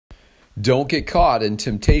Don't get caught in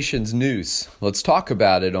temptation's noose. Let's talk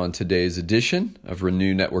about it on today's edition of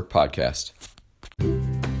Renew Network Podcast.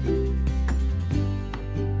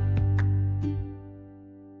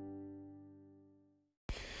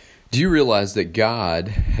 Do you realize that God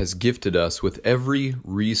has gifted us with every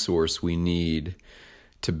resource we need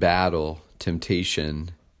to battle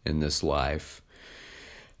temptation in this life?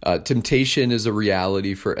 Temptation is a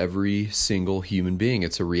reality for every single human being.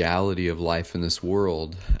 It's a reality of life in this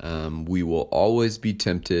world. We will always be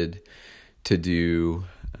tempted to do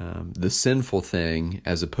the sinful thing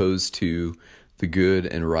as opposed to the good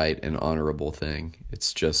and right and honorable thing.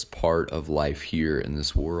 It's just part of life here in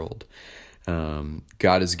this world.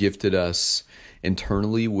 God has gifted us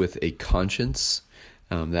internally with a conscience.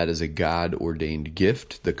 That is a God-ordained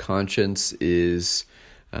gift. The conscience is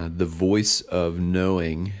the voice of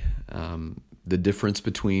knowing the difference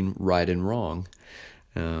between right and wrong.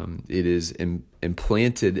 It is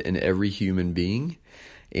implanted in every human being,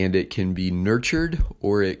 and it can be nurtured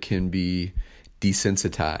or it can be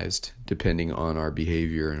desensitized depending on our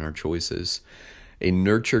behavior and our choices. A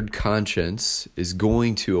nurtured conscience is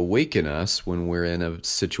going to awaken us when we're in a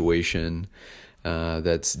situation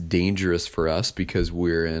that's dangerous for us because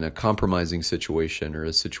we're in a compromising situation or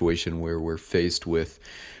a situation where we're faced with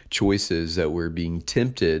choices that we're being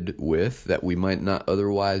tempted with that we might not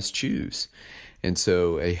otherwise choose. And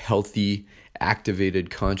so a healthy, activated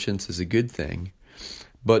conscience is a good thing.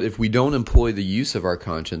 But if we don't employ the use of our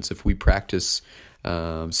conscience, if we practice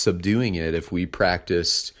subduing it, if we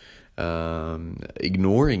practice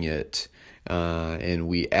ignoring it, and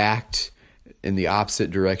we act in the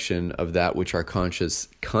opposite direction of that which our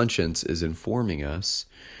conscience is informing us,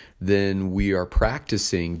 then we are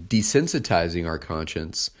practicing desensitizing our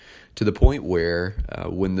conscience to the point where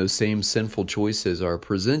when those same sinful choices are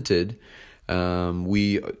presented,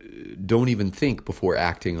 we don't even think before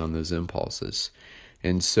acting on those impulses.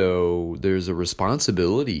 And so there's a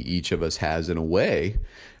responsibility each of us has in a way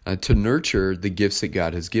to nurture the gifts that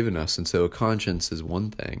God has given us. And so a conscience is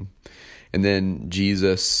one thing. And then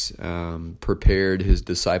Jesus prepared his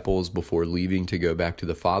disciples before leaving to go back to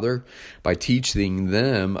the Father by teaching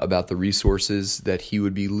them about the resources that he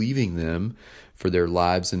would be leaving them for their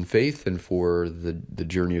lives in faith and for the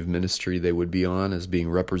journey of ministry they would be on as being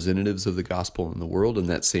representatives of the gospel in the world. And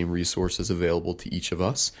that same resource is available to each of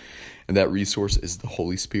us. And that resource is the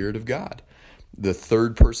Holy Spirit of God, the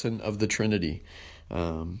third person of the Trinity.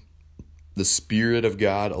 The Spirit of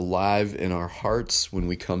God alive in our hearts when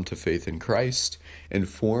we come to faith in Christ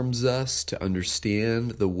informs us to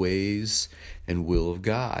understand the ways and will of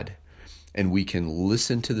God. And we can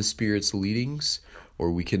listen to the Spirit's leadings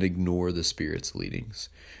or we can ignore the Spirit's leadings.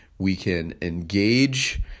 We can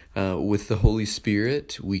engage with the Holy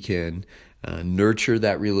Spirit. We can nurture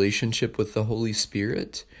that relationship with the Holy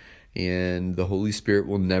Spirit. And the Holy Spirit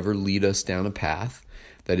will never lead us down a path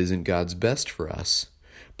that isn't God's best for us.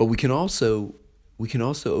 But we can also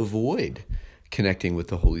avoid connecting with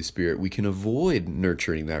the Holy Spirit. We can avoid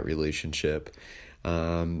nurturing that relationship,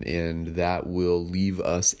 and that will leave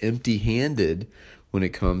us empty-handed when it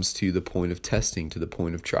comes to the point of testing, to the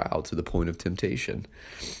point of trial, to the point of temptation.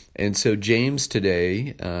 And so James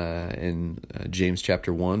today, in James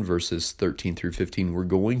chapter 1, verses 13 through 15, we're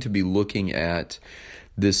going to be looking at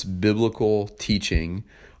this biblical teaching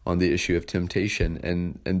on the issue of temptation.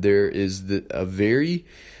 And there is a very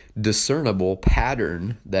discernible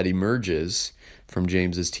pattern that emerges from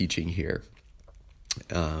James's teaching here.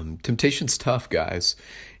 Temptation's tough, guys,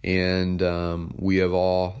 and we have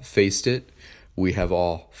all faced it. We have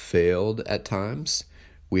all failed at times.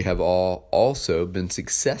 We have all also been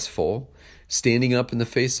successful standing up in the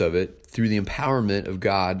face of it through the empowerment of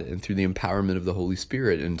God and through the empowerment of the Holy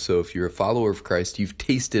Spirit. And so if you're a follower of Christ, you've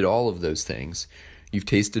tasted all of those things. You've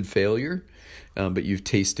tasted failure, but you've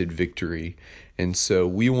tasted victory. And so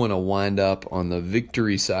we want to wind up on the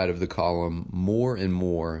victory side of the column more and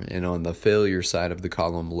more, and on the failure side of the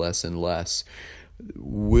column less and less.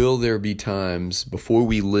 Will there be times before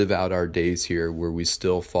we live out our days here where we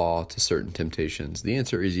still fall to certain temptations? The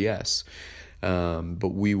answer is yes.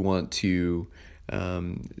 But we want to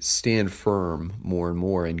stand firm more and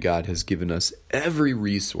more, and God has given us every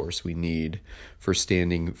resource we need for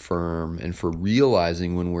standing firm and for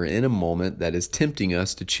realizing when we're in a moment that is tempting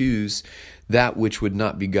us to choose that which would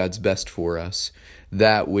not be God's best for us,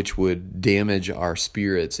 that which would damage our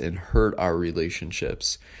spirits and hurt our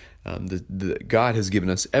relationships. God has given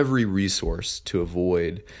us every resource to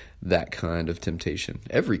avoid that kind of temptation,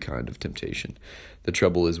 every kind of temptation. The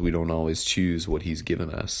trouble is we don't always choose what He's given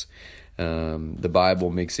us. The Bible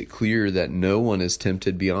makes it clear that no one is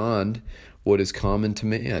tempted beyond what is common to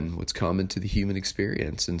man, what's common to the human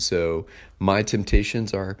experience. And so my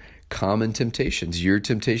temptations are common temptations. Your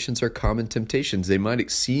temptations are common temptations. They might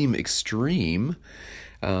seem extreme,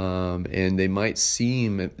 and they might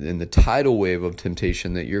seem, in the tidal wave of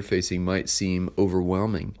temptation that you're facing might seem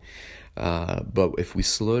overwhelming. But if we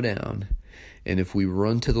slow down and if we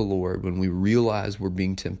run to the Lord when we realize we're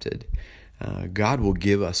being tempted, God will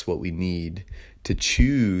give us what we need to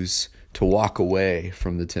choose to walk away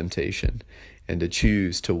from the temptation and to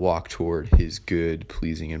choose to walk toward His good,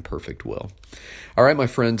 pleasing, and perfect will. All right, my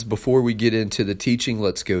friends, before we get into the teaching,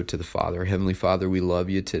 let's go to the Father. Heavenly Father, we love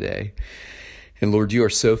you today. And Lord, you are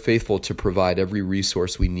so faithful to provide every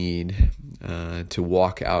resource we need to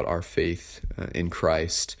walk out our faith in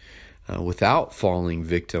Christ without falling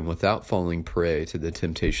victim, without falling prey to the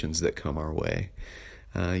temptations that come our way.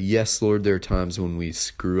 Yes, Lord, there are times when we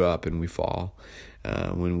screw up and we fall,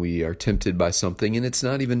 when we are tempted by something, and it's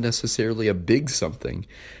not even necessarily a big something,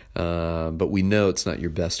 but we know it's not your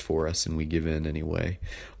best for us, and we give in anyway.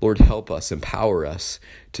 Lord, help us, empower us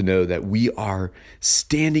to know that we are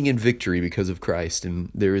standing in victory because of Christ,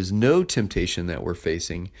 and there is no temptation that we're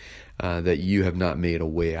facing that you have not made a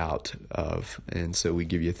way out of. And so we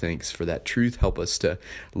give you thanks for that truth. Help us to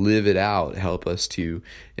live it out. Help us to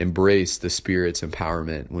embrace the Spirit's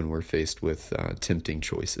empowerment when we're faced with tempting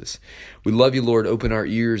choices. We love you, Lord. Open our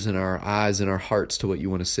ears and our eyes and our hearts to what you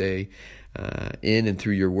want to say in and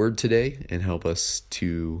through your word today, and help us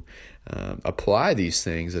to apply these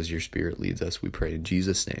things as your Spirit leads us. We pray in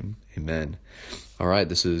Jesus' name. Amen. All right,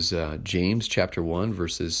 this is James chapter 1,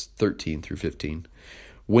 verses 13 through 15.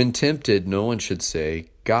 When tempted, no one should say,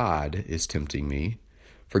 God is tempting me.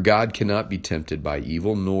 For God cannot be tempted by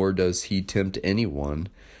evil, nor does he tempt anyone.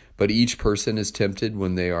 But each person is tempted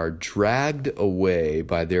when they are dragged away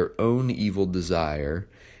by their own evil desire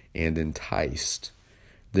and enticed.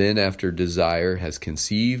 Then after desire has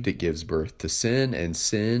conceived, it gives birth to sin, and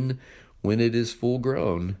sin, when it is full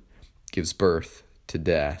grown, gives birth to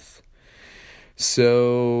death.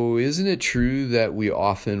 So isn't it true that we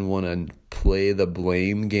often want to play the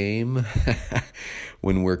blame game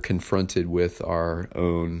when we're confronted with our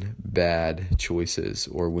own bad choices,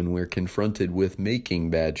 or when we're confronted with making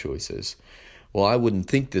bad choices? Well, I wouldn't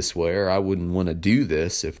think this way, or I wouldn't want to do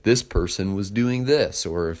this if this person was doing this,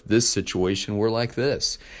 or if this situation were like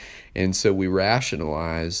this. And so we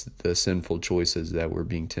rationalize the sinful choices that we're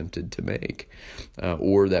being tempted to make,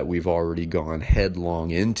 or that we've already gone headlong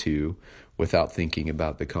into without thinking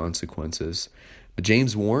about the consequences. But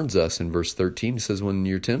James warns us in verse 13. He says, when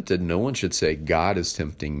you're tempted, no one should say, God is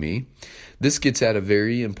tempting me. This gets at a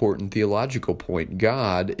very important theological point.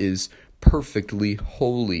 God is perfectly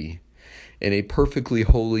holy. And a perfectly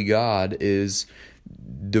holy God is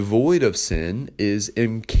devoid of sin, is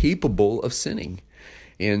incapable of sinning.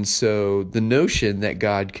 And so the notion that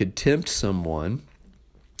God could tempt someone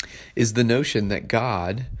is the notion that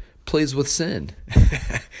God plays with sin.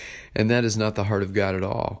 And that is not the heart of God at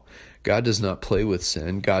all. God does not play with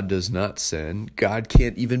sin. God does not sin. God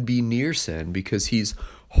can't even be near sin because he's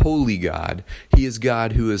holy God. He is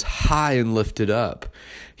God who is high and lifted up.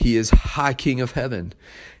 He is high King of heaven.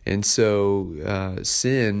 And so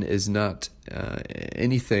sin is not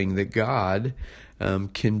anything that God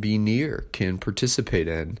can be near, can participate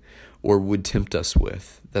in, or would tempt us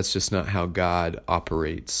with. That's just not how God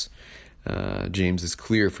operates. James is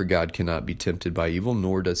clear, for God cannot be tempted by evil,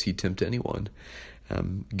 nor does he tempt anyone.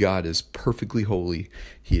 God is perfectly holy.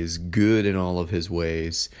 He is good in all of his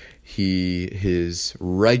ways. His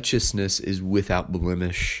righteousness is without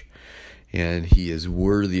blemish, and he is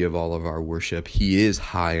worthy of all of our worship. He is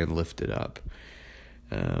high and lifted up.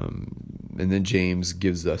 And then James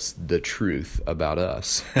gives us the truth about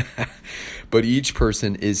us. But each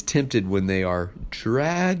person is tempted when they are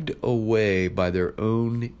dragged away by their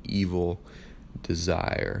own evil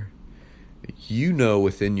desire. You know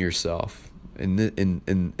within yourself, in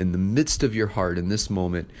the midst of your heart, in this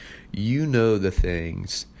moment, you know the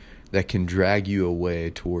things that can drag you away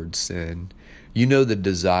towards sin. You know the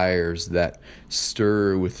desires that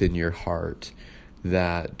stir within your heart,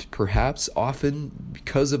 that perhaps often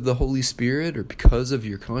because of the Holy Spirit or because of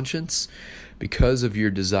your conscience, because of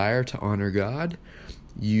your desire to honor God,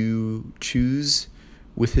 you choose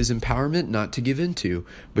with his empowerment not to give into.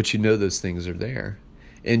 But you know those things are there.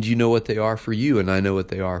 And you know what they are for you, and I know what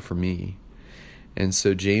they are for me. And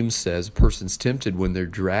so James says a person's tempted when they're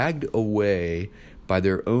dragged away by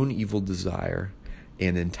their own evil desire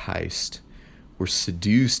and enticed. We're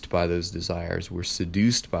seduced by those desires. We're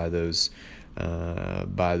seduced by those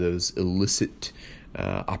illicit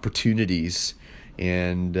opportunities,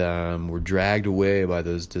 and we're dragged away by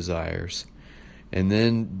those desires. And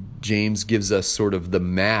then James gives us sort of the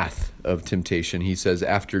math of temptation. He says,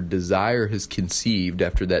 after desire has conceived,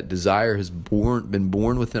 after that desire has been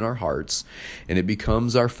born within our hearts, and it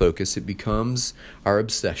becomes our focus, it becomes our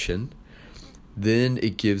obsession, then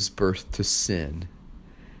it gives birth to sin.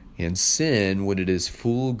 And sin, when it is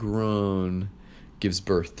full grown, gives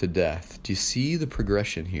birth to death. Do you see the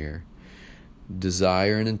progression here?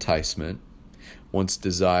 Desire and enticement. Once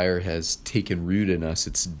desire has taken root in us,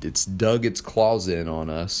 it's dug its claws in on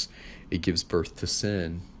us, it gives birth to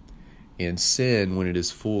sin. And sin, when it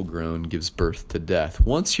is full grown, gives birth to death.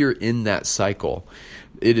 Once you're in that cycle,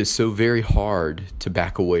 it is so very hard to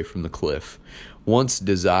back away from the cliff. Once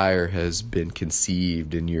desire has been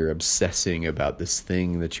conceived and you're obsessing about this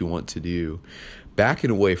thing that you want to do,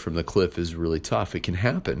 backing away from the cliff is really tough. It can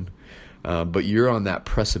happen. But you're on that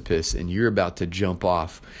precipice and you're about to jump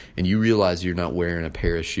off and you realize you're not wearing a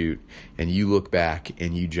parachute and you look back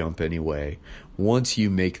and you jump anyway. Once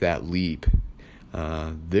you make that leap,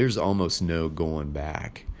 there's almost no going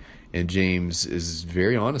back. And James is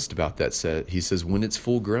very honest about that. He says, when it's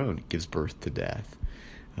full grown, it gives birth to death.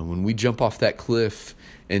 And when we jump off that cliff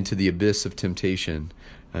into the abyss of temptation,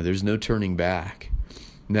 there's no turning back.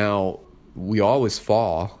 Now, we always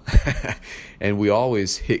fall and we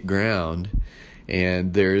always hit ground,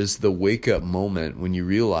 and there's the wake up moment when you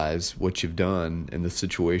realize what you've done and the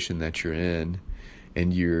situation that you're in,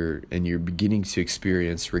 and you're beginning to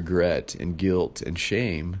experience regret and guilt and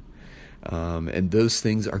shame. And those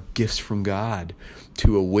things are gifts from God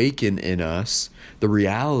to awaken in us the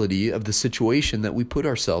reality of the situation that we put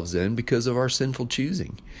ourselves in because of our sinful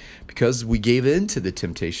choosing, because we gave in to the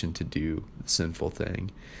temptation to do the sinful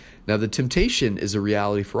thing. Now, the temptation is a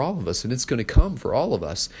reality for all of us, and it's going to come for all of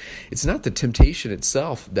us. It's not the temptation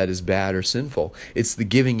itself that is bad or sinful. It's the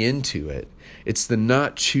giving into it. It's the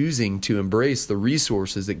not choosing to embrace the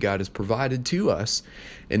resources that God has provided to us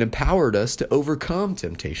and empowered us to overcome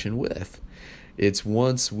temptation with. It's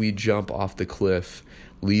once we jump off the cliff,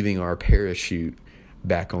 leaving our parachute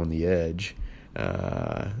back on the edge,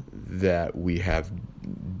 that we have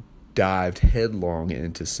dived headlong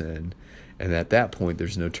into sin. And at that point,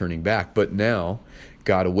 there's no turning back. But now,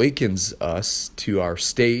 God awakens us to our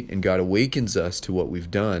state, and God awakens us to what we've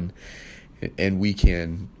done, and we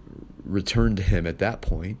can return to Him at that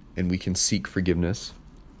point, and we can seek forgiveness,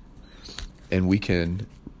 and we can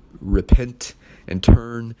repent and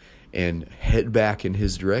turn and head back in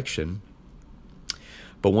His direction.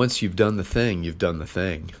 But once you've done the thing, you've done the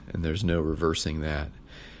thing, and there's no reversing that.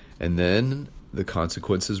 And then the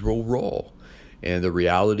consequences will roll. And the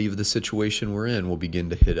reality of the situation we're in will begin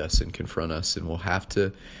to hit us and confront us, and we'll have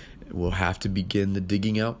to begin the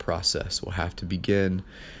digging out process. We'll have to begin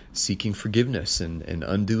seeking forgiveness and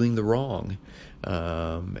undoing the wrong,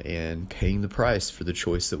 and paying the price for the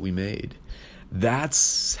choice that we made.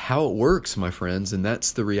 That's how it works, my friends, and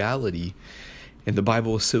that's the reality. And the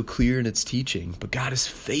Bible is so clear in its teaching, but God is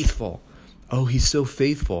faithful. Oh, He's so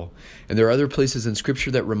faithful. And there are other places in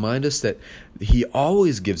Scripture that remind us that He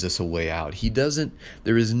always gives us a way out.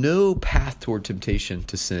 There is no path toward temptation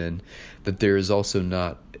to sin that there is also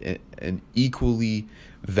not an equally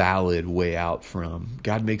valid way out from.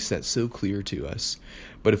 God makes that so clear to us.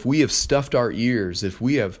 But if we have stuffed our ears, if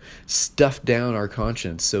we have stuffed down our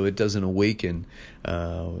conscience so it doesn't awaken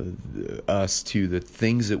us to the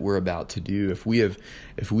things that we're about to do, if we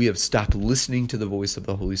have stopped listening to the voice of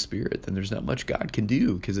the Holy Spirit, then there's not much God can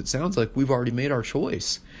do, because it sounds like we've already made our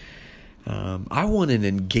choice. I want an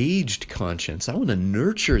engaged conscience. I want to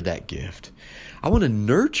nurture that gift. I want to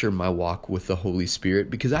nurture my walk with the Holy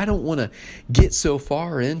Spirit, because I don't want to get so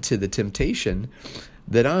far into the temptation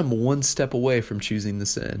that I'm one step away from choosing the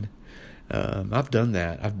sin. I've done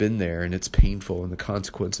that. I've been there, and it's painful, and the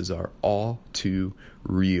consequences are all too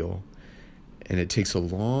real. And it takes a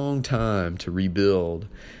long time to rebuild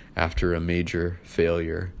after a major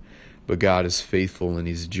failure. But God is faithful, and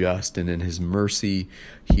He's just, and in His mercy,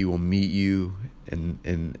 He will meet you in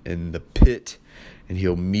the pit, and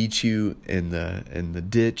He'll meet you in the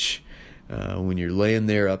ditch when you're laying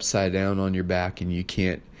there upside down on your back and you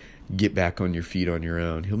can't get back on your feet on your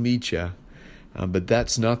own. He'll meet you. But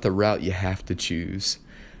that's not the route you have to choose.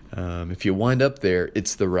 If you wind up there,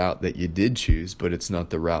 it's the route that you did choose, but it's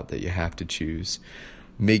not the route that you have to choose.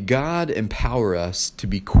 May God empower us to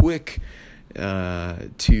be quick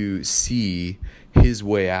to see His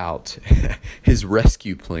way out, His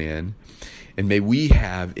rescue plan. And may we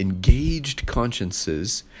have engaged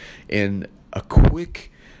consciences and a quick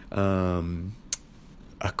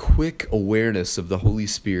awareness of the Holy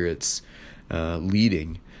Spirit's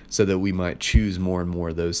leading, so that we might choose more and more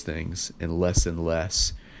of those things and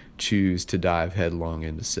less choose to dive headlong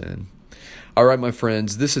into sin. All right, my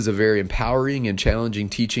friends, this is a very empowering and challenging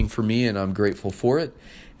teaching for me, and I'm grateful for it,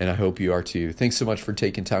 and I hope you are too. Thanks so much for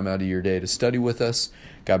taking time out of your day to study with us.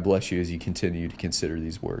 God bless you as you continue to consider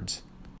these words.